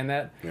understand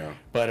that. Yeah.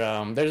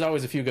 But there's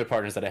always a few good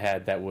partners that I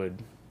had that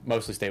would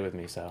mostly stay with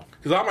me. So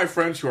Because all my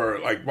friends who are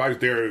like, right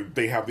there,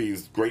 they have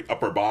these great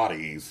upper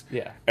bodies.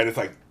 Yeah. And it's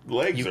like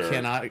legs you are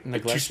cannot like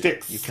neglect two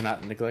sticks. You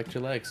cannot neglect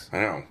your legs. I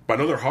know, but I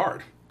know they're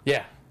hard.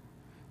 Yeah,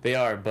 they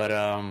are.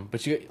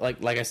 But you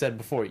like I said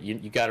before, you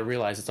got to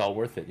realize it's all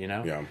worth it. You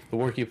know. Yeah. The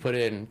work you put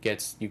in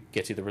gets you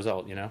the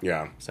result. You know.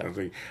 Yeah. So. I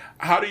think-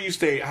 How do you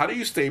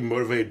stay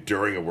motivated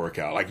during a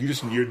workout? Like you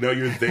know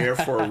you're there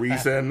for a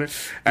reason,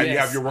 and you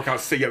Yes. have your workout.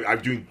 Say I'm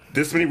doing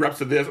this many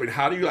reps of this. I mean,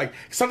 how do you like?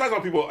 Sometimes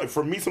when people,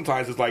 for me,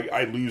 sometimes it's like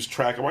I lose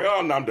track. I'm like,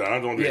 oh, no, I'm done. I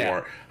don't do it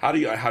anymore. How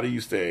do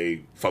you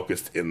stay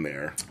focused in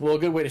there? Well, a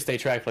good way to stay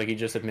tracked, like you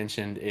just had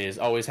mentioned, is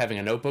always having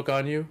a notebook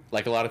on you.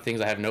 Like a lot of things,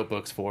 I have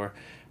notebooks for.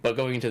 But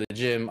going into the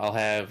gym, I'll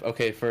have,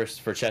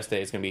 first for chest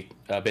day, it's going to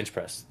be bench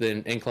press.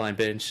 Then incline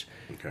bench,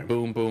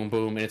 boom, boom,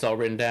 boom. And it's all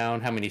written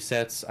down how many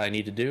sets I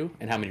need to do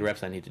and how many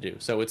reps I need to do.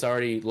 So it's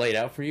already laid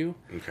out for you.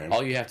 Okay.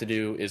 All you have to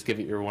do is give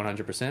it your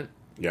 100%.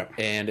 Yeah.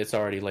 And it's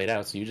already laid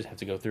out, so you just have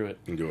to go through it.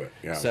 And do it.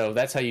 Yeah. So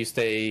that's how you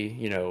stay,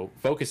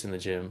 focused in the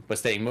gym. But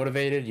staying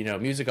motivated,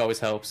 music always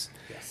helps.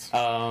 Yes.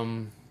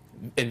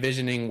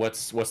 Envisioning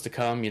what's to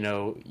come,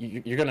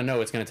 you're going to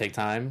know it's going to take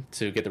time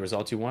to get the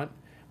results you want.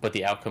 But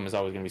the outcome is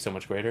always going to be so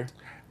much greater.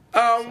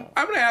 I'm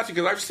going to ask you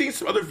because I've seen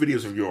some other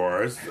videos of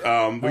yours. We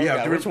have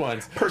different which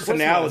ones?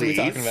 personalities. Which ones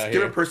are we talking about here?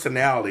 Different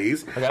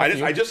personalities.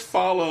 Okay, I just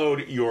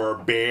followed your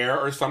bear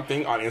or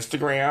something on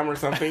Instagram or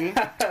something.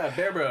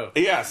 Bear Bro.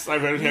 Yes,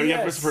 I've heard you have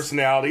different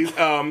personalities.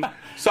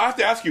 So I have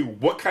to ask you,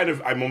 what kind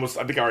of? I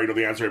think I already know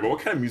the answer, but what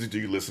kind of music do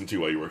you listen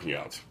to while you're working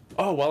out?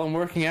 Oh, while I'm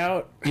working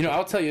out,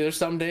 I'll tell you, there's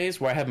some days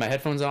where I have my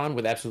headphones on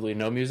with absolutely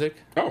no music.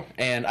 Oh.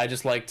 And I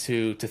just like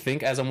to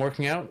think as I'm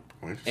working out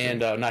and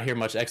not hear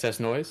much excess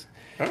noise.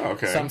 Oh,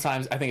 okay.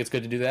 Sometimes I think it's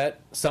good to do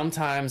that.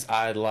 Sometimes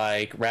I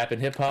like rap and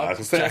hip hop. I was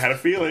gonna say, I had a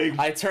feeling.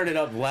 I turn it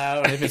up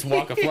loud. If it's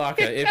Waka Flocka,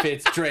 if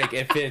it's Drake,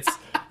 if it's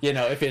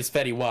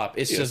Fetty Wap,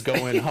 it's just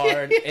going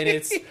hard. And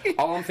it's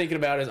all I'm thinking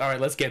about is, all right,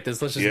 let's get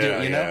this. Let's just do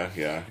it.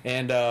 Yeah.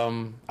 And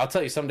I'll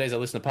tell you, some days I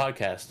listen to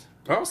podcasts.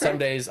 Okay. Some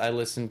days I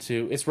listen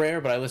to. It's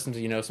rare, but I listen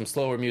to some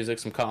slower music,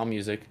 some calm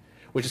music,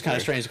 which is kind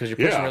of strange because you're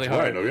pushing really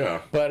hard. Right, oh,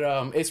 yeah.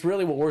 But it's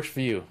really what works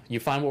for you. You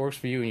find what works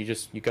for you,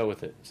 and you go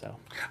with it. So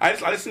I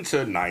listen to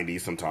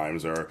 90s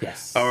sometimes, or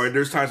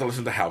there's times I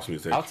listen to house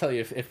music. I'll tell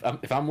you,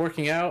 if I'm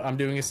working out, I'm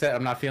doing a set,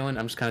 I'm not feeling,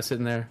 I'm just kind of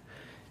sitting there.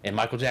 And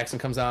Michael Jackson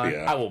comes on,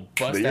 I will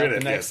bust out the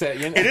next set.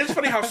 You know? It is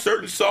funny how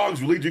certain songs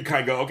really do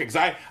kind of go, okay, because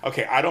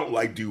I don't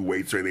like do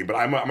weights or anything, but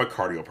I'm a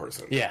cardio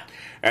person. Yeah.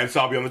 And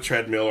so I'll be on the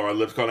treadmill or I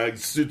lift on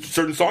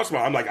certain songs.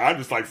 I'm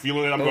just like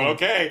feeling it. I'm going,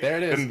 okay. There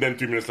it is. And then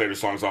 3 minutes later,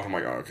 song's off. I'm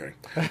like, oh, okay.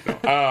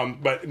 No.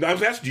 But I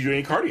was asking, do you do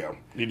any cardio?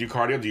 Do you do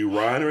cardio? Do you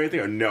run or anything?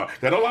 Or no?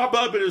 I know a lot of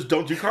bodybuilders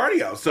don't do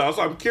cardio. So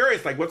I'm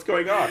curious, like, what's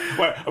going on?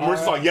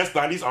 First song, yes,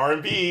 90s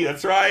R&B.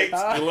 That's right.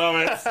 I love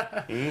it.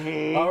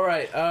 Mm-hmm. All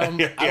right.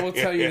 I will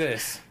tell you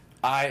this.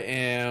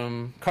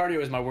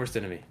 Cardio is my worst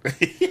enemy.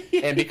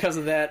 And because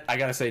of that, I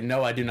gotta say,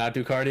 no, I do not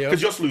do cardio.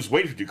 Because you also lose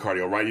weight if you do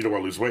cardio, right? You don't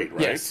want to lose weight,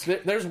 right? Yes,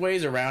 there's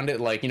ways around it,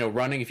 like,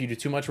 running, if you do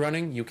too much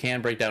running, you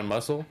can break down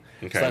muscle.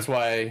 Okay. So that's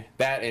why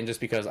and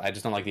just because I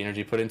just don't like the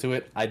energy put into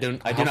it, I do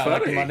not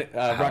like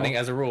running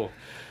as a rule.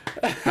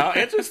 How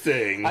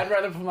interesting. I'd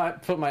rather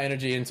put my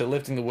energy into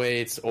lifting the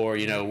weights or,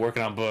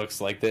 working on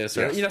books like this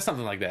or,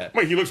 something like that.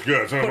 He looks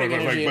good. But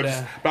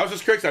I was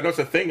just curious. I know it's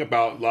a thing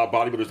about a lot of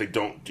bodybuilders, they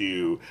don't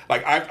do,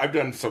 like, I've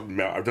done some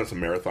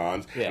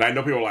marathons, and I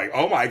know people are like,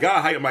 oh my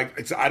God. I'm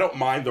like, I don't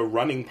mind the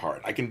running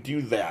part. I can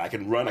do that. I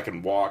can run, I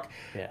can walk.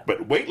 Yeah.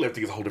 But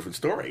weightlifting is a whole different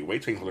story.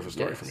 Weight training is a whole different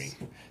story for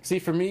me. See,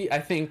 for me, I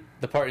think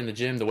the part in the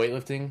gym, the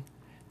weightlifting,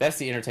 that's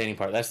the entertaining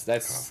part.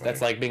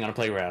 That's like being on a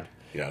playground.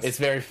 Yes. It's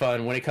very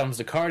fun. When it comes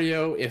to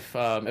cardio, if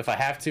I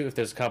have to, if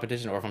there's a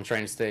competition, or if I'm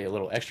trying to stay a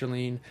little extra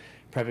lean,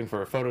 prepping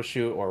for a photo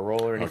shoot or a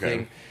roll or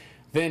anything,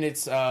 then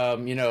it's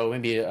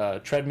maybe a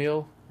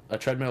treadmill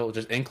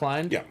just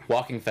inclined,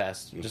 walking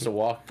fast, just a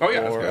walk,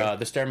 or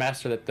the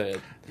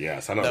Stairmaster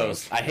yes, I know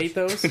those. I hate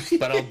those,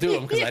 but I'll do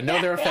them because I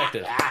know they're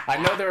effective.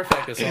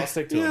 So I'll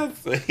stick to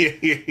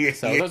them.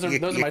 So those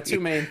are my two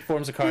main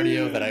forms of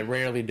cardio that I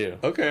rarely do.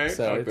 Okay,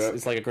 so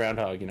it's like a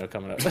groundhog,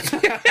 coming up.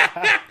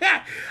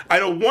 I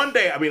know one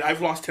day. I mean,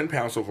 I've lost 10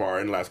 pounds so far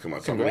in the last couple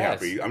months. So I'm really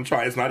happy. I'm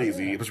trying. It's not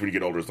easy, especially when you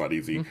get older. It's not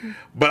easy. Mm-hmm.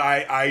 But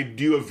I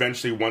do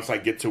eventually, once I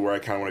get to where I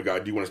kind of want to go, I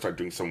do want to start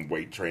doing some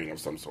weight training of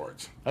some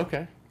sort.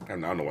 Okay. I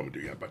don't know what I'm going to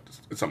do yet, but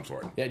it's some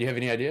sort. Yeah, do you have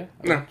any idea?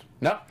 No.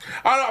 No?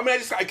 I don't know.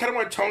 I kind of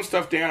want to tone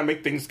stuff down and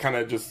make things kind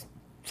of just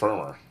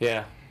firmer.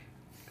 Yeah.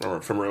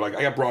 Firmer. Like,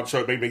 I got broad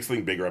shoulders, maybe make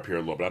something bigger up here a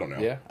little bit. I don't know.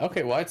 Yeah.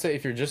 Okay, well, I'd say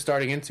if you're just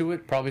starting into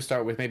it, probably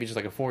start with maybe just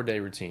like a 4-day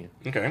routine.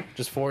 Okay.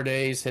 Just 4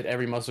 days, hit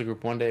every muscle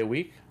group 1 day a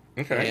week.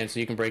 Okay. And so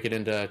you can break it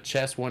into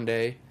chest 1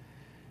 day,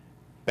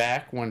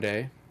 back 1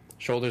 day,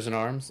 shoulders and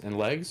arms and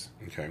legs.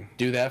 Okay.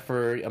 Do that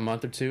for a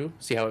month or two.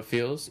 See how it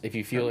feels. If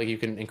you feel like you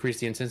can increase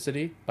the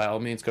intensity, by all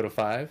means, go to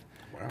 5.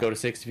 Wow. Go to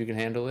 6 if you can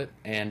handle it.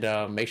 And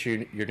make sure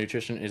your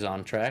nutrition is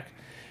on track.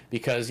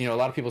 Because, a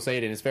lot of people say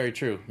it, and it's very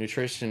true.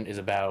 Nutrition is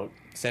about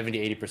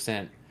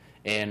 70-80%.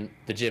 And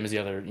the gym is the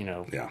other,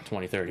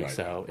 20-30. Right.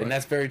 So, and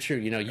that's very true.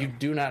 You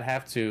do not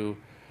have to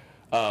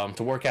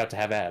work out to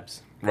have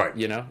abs. Right.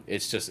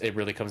 It's just, it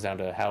really comes down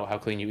to how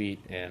clean you eat.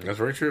 And that's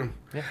very true.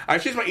 Yeah.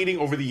 I've changed my eating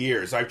over the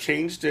years. I've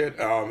changed it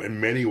in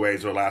many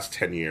ways over the last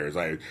 10 years.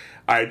 I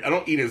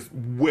don't eat as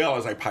well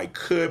as I probably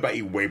could, but I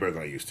eat way better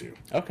than I used to.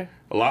 Okay.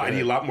 I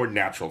eat a lot more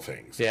natural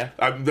things. Yeah.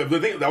 The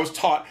thing that I was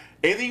taught,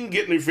 anything you can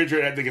get in the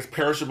refrigerator I think is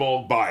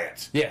perishable, buy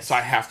it. Yes. So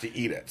I have to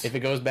eat it. If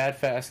it goes bad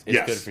fast,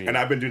 it's good for you. And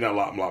I've been doing that a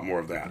lot more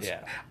of that.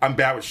 Yeah. I'm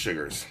bad with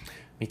sugars.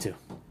 Me too.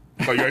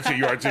 Oh,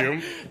 you are too?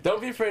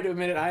 Don't be afraid to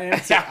admit it. I am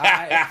too.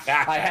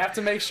 I have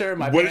to make sure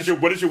What is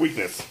your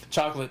weakness?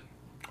 Chocolate.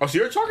 Oh, so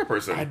you're a chocolate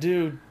person. I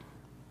do.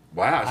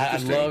 Wow, I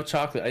love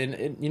chocolate.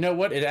 And you know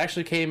what? It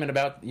actually came in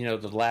about,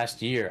 the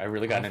last year. I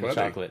really got into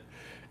chocolate.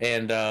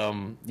 And,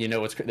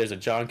 there's a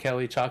John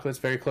Kelly chocolate that's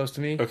very close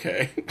to me.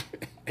 Okay.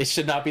 It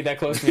should not be that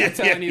close to me. I'm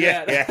telling you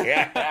that.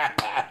 Yeah.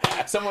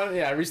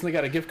 I recently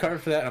got a gift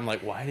card for that. And I'm like,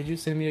 why did you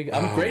send me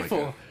I'm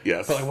grateful.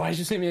 Yes. But why did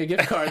you send me a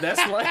gift card? That's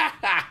like,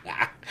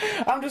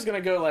 I'm just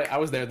going to go I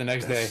was there the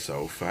next day. That's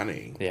so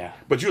funny. Yeah.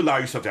 But you allow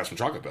yourself to have some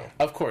chocolate, though.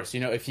 Of course.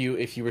 If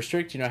you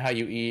restrict, how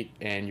you eat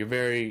and you're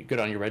very good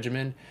on your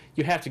regimen,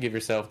 you have to give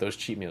yourself those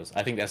cheat meals.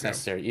 I think that's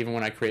necessary. Even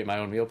when I create my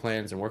own meal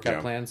plans and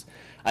workout plans,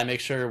 I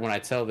make sure when I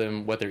tell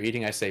them what they're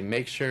eating, I say,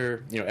 make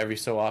sure, every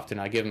so often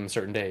I give them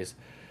certain days,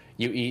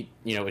 you eat,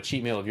 a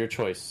cheat meal of your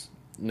choice.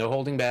 No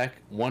holding back,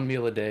 1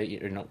 meal a day,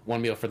 or no,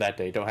 1 meal for that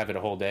day. Don't have it a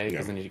whole day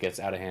because then it gets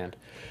out of hand.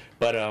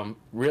 But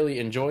really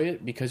enjoy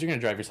it because you're going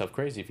to drive yourself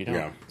crazy if you don't.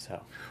 Yeah.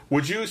 So,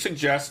 would you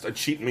suggest a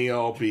cheat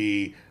meal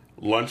be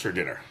lunch or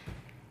dinner?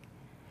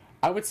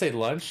 I would say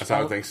lunch. That's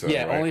how I think so.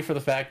 Yeah, right? only for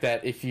the fact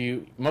that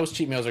most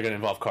cheat meals are going to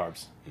involve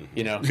carbs.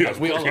 Yes,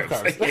 we all love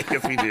carbs.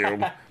 Yes, we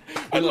do.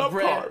 We love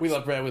bread. Carbs. We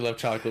love bread. We love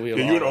chocolate. You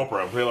and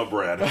Oprah. We love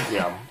bread.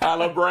 Yeah, I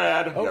love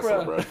bread. Oprah. Yes, I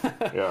love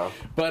bread. Yeah.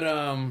 But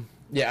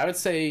I would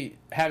say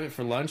have it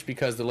for lunch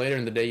because the later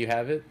in the day you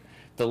have it,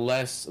 the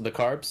less the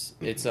carbs.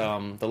 It's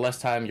the less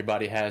time your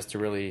body has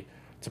to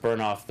burn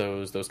off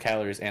those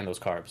calories and those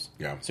carbs.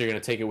 Yeah. So you're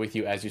going to take it with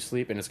you as you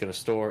sleep, and it's going to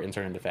store and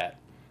turn into fat.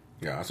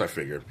 Yeah, that's what I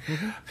figured.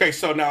 Okay,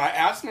 so now I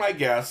asked my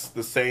guests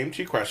the same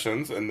 2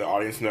 questions, and the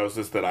audience knows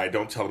this, that I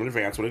don't tell them in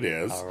advance what it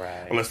is. All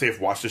right. Unless they've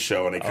watched the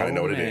show and they kind of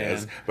know what it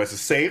is. But it's the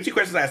same 2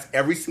 questions I ask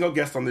every single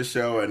guest on this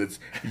show, and it's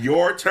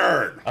your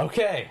turn.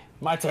 Okay,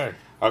 my turn.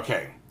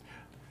 Okay.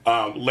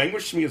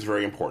 Language to me is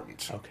very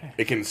important. Okay.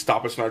 It can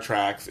stop us in our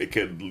tracks. It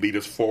could lead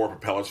us forward,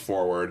 propel us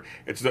forward.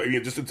 It's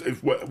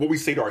what we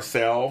say to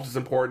ourselves is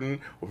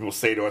important. What people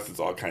say to us, it's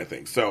all kind of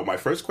things. So my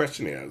first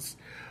question is,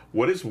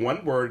 what is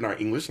one word in our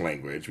English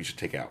language we should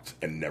take out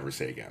and never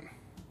say again?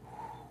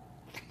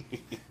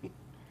 I'm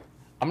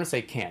going to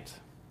say can't.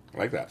 I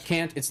like that.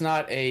 Can't, it's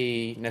not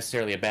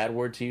necessarily a bad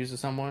word to use to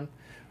someone.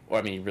 Or,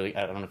 I mean, really,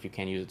 I don't know if you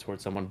can use it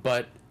towards someone,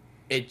 but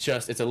it's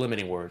a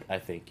limiting word, I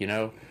think, you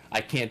know?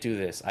 I can't do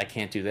this. I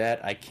can't do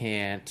that. I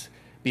can't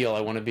be all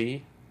I want to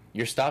be.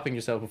 You're stopping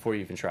yourself before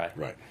you even try.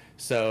 Right.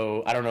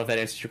 So, I don't know if that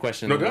answers your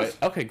question. No, it does.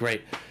 Okay,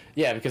 great.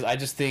 Yeah, because I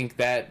just think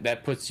that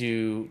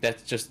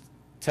just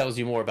tells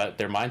you more about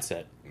their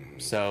mindset. Mm-hmm.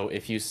 So,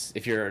 if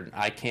you're an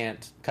I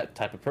can't cut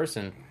type of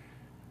person,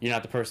 you're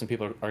not the person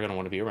people are going to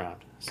want to be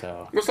around.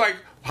 So it's like,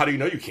 how do you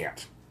know you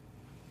can't?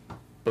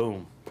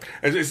 Boom.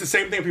 It's the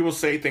same thing. People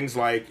say things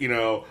like, you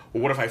know,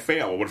 well, what if I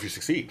fail? Well, what if you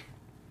succeed?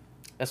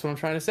 That's what I'm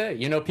trying to say.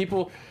 You know,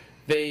 people,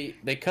 they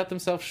cut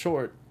themselves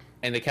short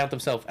and they count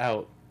themselves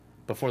out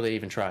before they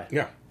even try.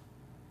 Yeah.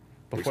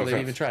 Before they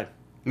even tried.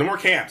 No more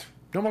can't.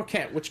 No more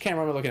can't. Which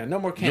camera am I looking at? No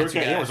more can't.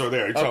 Yours over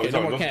there. Okay,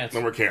 no more can't.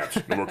 No more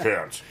can't. No more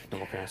can't. No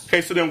more can't.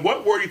 Okay, so then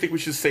what word do you think we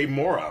should say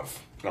more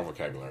of in our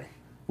vocabulary?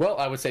 Well,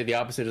 I would say the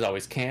opposite is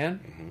always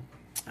can.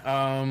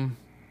 Mm-hmm.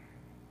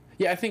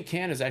 Yeah, I think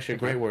can is actually a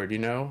great word, you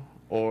know?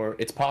 Or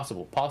it's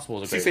possible.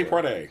 Possible is a great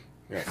word. Puede.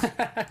 Yes.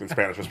 In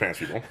Spanish for Spanish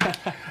people.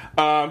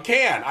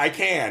 Can. I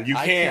can. You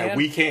can.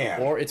 We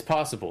can. Or it's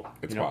possible.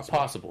 It's possible.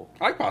 Possible.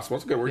 I like possible.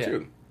 It's a good word,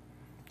 too.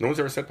 No one's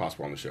ever said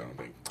possible on the show, I don't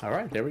think. All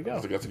right, there we go.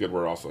 That's a good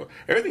word also.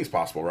 Everything's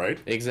possible, right?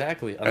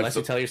 Exactly. Unless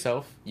you tell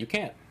yourself you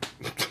can't.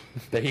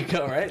 There you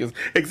go, right?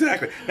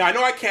 Exactly. Now, I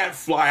know I can't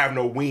fly, I have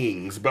no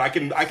wings, but I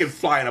can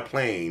fly in a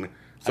plane.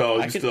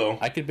 So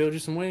I could build you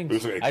some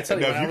wings. I tell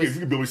you, if you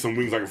can build me some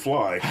wings, I can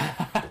fly.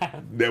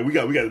 Then we're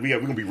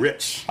gonna be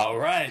rich. All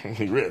right,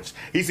 rich.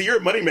 He said, "You're a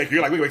moneymaker.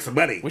 You're like, we can make some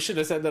money." We should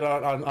have said that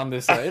on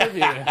this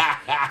interview.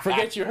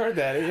 Forget you heard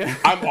that.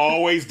 I'm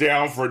always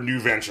down for new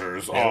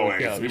ventures.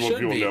 Always.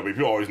 People know me.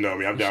 People always know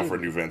me. I'm down for a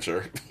new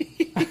venture.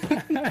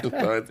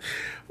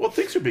 Well,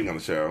 thanks for being on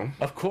the show.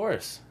 Of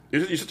course.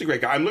 You're such a great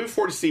guy. I'm looking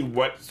forward to see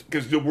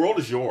because the world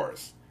is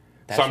yours.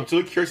 So I'm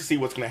really curious to see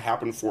what's going to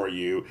happen for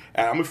you,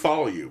 and I'm going to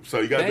follow you. So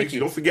you got to make sure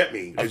you don't forget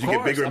me as you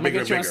get bigger and bigger and bigger. I'm going to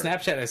get you on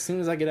Snapchat as soon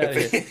as I get out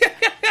of here.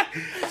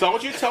 So I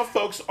want you to tell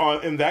folks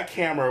in that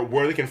camera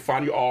where they can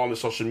find you all on the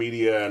social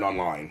media and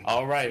online.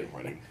 All right.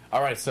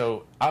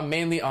 So I'm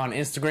mainly on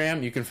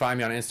Instagram. You can find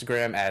me on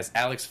Instagram as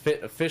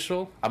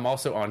AlexFitOfficial. I'm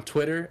also on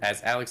Twitter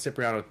as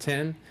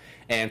AlexCipriano10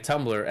 and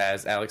Tumblr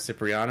as Alex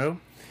Cipriano.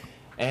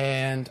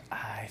 And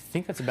I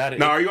think that's about it.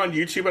 Now, are you on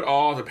YouTube at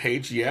all, the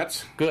page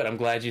yet? Good. I'm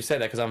glad you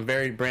said that because I'm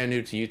very brand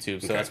new to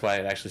YouTube, so that's why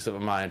it actually slipped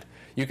my mind.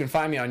 You can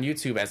find me on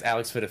YouTube as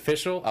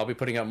AlexFitOfficial. I'll be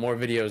putting up more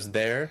videos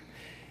there.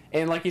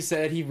 And like you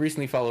said, he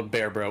recently followed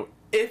Bear Bro.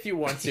 If you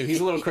want to, he's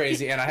a little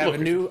crazy, and I have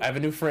a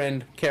new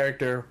friend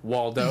character,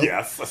 Waldo.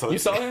 Yes, I saw that. You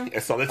saw him? I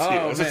saw that too.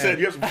 As I said,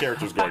 you have some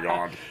characters going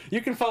on.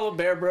 You can follow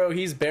Bear Bro.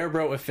 He's Bear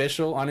Bro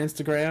Official on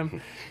Instagram,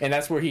 and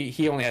that's where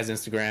he only has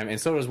Instagram. And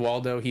so does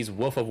Waldo. He's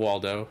Wolf of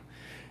Waldo.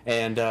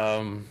 And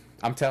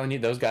I'm telling you,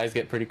 those guys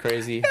get pretty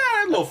crazy.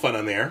 Yeah, a little fun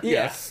on there. Yeah.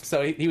 Yes.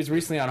 So he was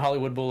recently on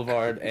Hollywood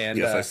Boulevard, and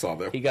yes, I saw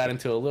that. He got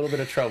into a little bit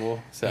of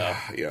trouble. So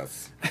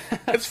yes,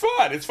 it's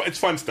fun. It's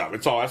fun stuff.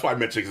 It's all. That's why I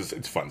mentioned it,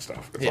 it's fun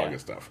stuff. It's all good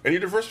stuff, and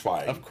you're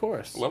diversifying. Of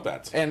course, love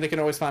that. And they can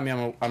always find me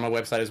on my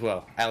website as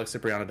well,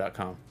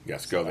 AlexCipriano.com.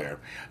 Yes, go there.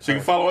 So you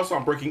can follow us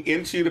on Breaking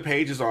Into. The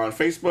pages on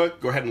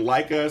Facebook. Go ahead and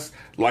like us.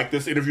 Like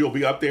this interview will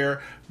be up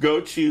there. Go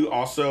to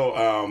also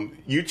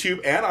YouTube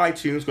and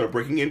iTunes. Go to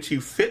Breaking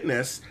Into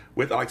Fitness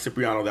with Alex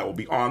Cipriano. That will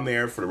be on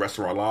there for the rest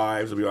of our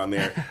lives. It'll be on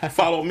there.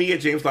 Follow me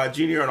at James Lott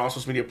Jr. on all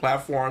social media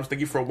platforms.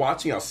 Thank you for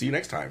watching. I'll see you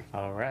next time.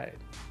 All right.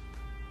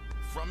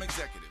 From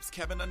executives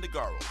Kevin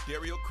Undergaro,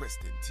 Dario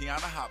Kristen,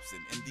 Tiana Hobson,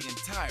 and the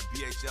entire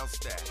BHL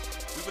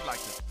staff, we would like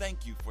to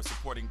thank you for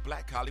supporting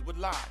Black Hollywood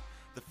Live,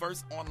 the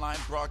first online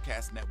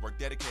broadcast network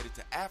dedicated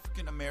to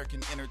African American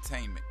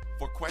entertainment.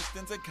 For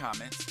questions and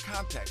comments,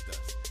 contact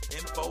us.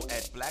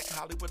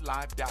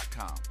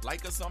 info@blackhollywoodlive.com.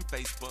 Like us on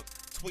Facebook,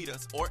 tweet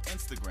us, or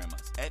Instagram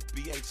us at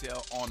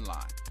BHL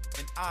Online.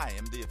 And I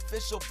am the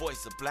official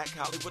voice of Black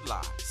Hollywood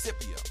Live,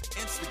 Scipio,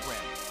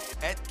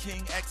 Instagram at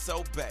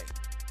KingXOBay.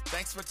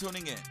 Thanks for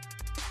tuning in.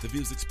 The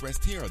views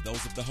expressed here are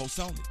those of the host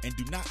only and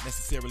do not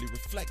necessarily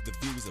reflect the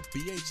views of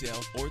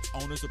BHL or its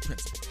owners or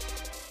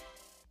principals.